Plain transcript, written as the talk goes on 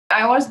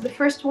I was the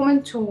first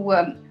woman to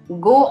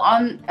go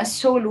on a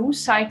solo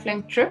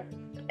cycling trip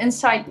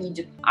inside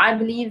Egypt. I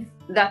believe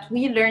that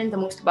we learn the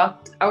most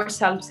about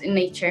ourselves in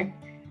nature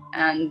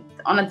and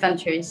on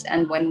adventures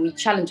and when we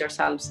challenge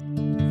ourselves.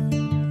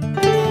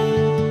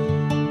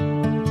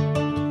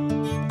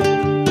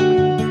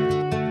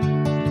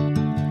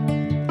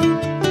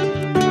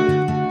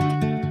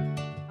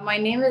 My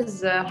name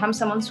is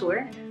Hamsa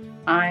Mansour.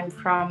 I'm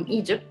from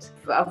Egypt.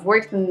 I've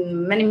worked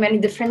in many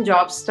different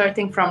jobs,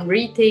 starting from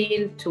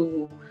retail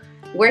to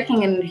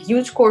working in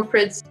huge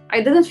corporates.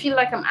 I didn't feel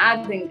like I'm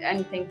adding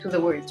anything to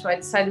the world, so I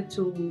decided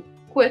to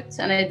quit,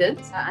 and I did.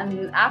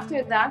 And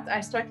after that,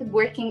 I started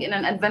working in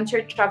an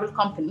adventure travel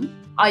company.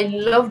 I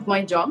loved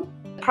my job.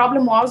 The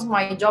problem was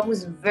my job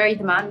was very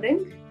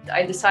demanding.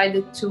 I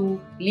decided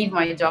to leave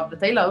my job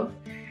that I love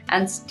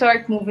and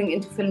start moving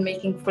into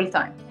filmmaking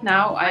full-time.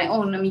 Now I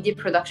own a media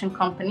production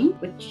company,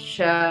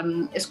 which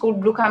is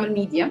called Camel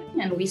Media,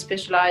 and we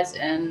specialize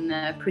in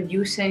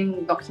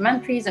producing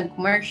documentaries and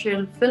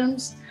commercial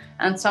films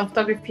and some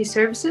photography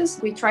services.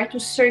 We try to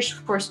search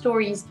for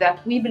stories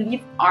that we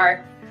believe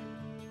are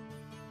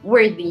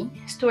worthy,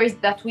 stories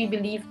that we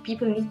believe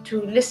people need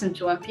to listen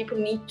to and people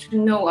need to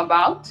know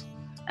about.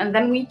 And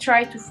then we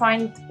try to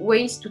find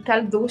ways to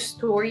tell those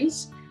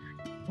stories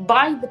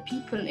by the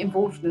people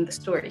involved in the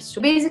stories.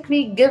 So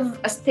basically give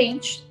a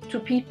stage to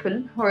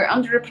people who are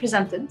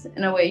underrepresented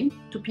in a way,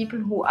 to people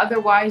who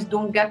otherwise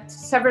don't get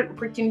several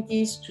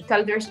opportunities to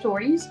tell their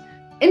stories,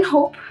 in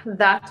hope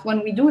that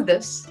when we do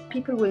this,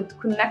 people would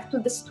connect to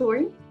the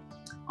story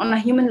on a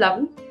human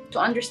level, to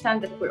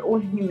understand that we're all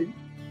human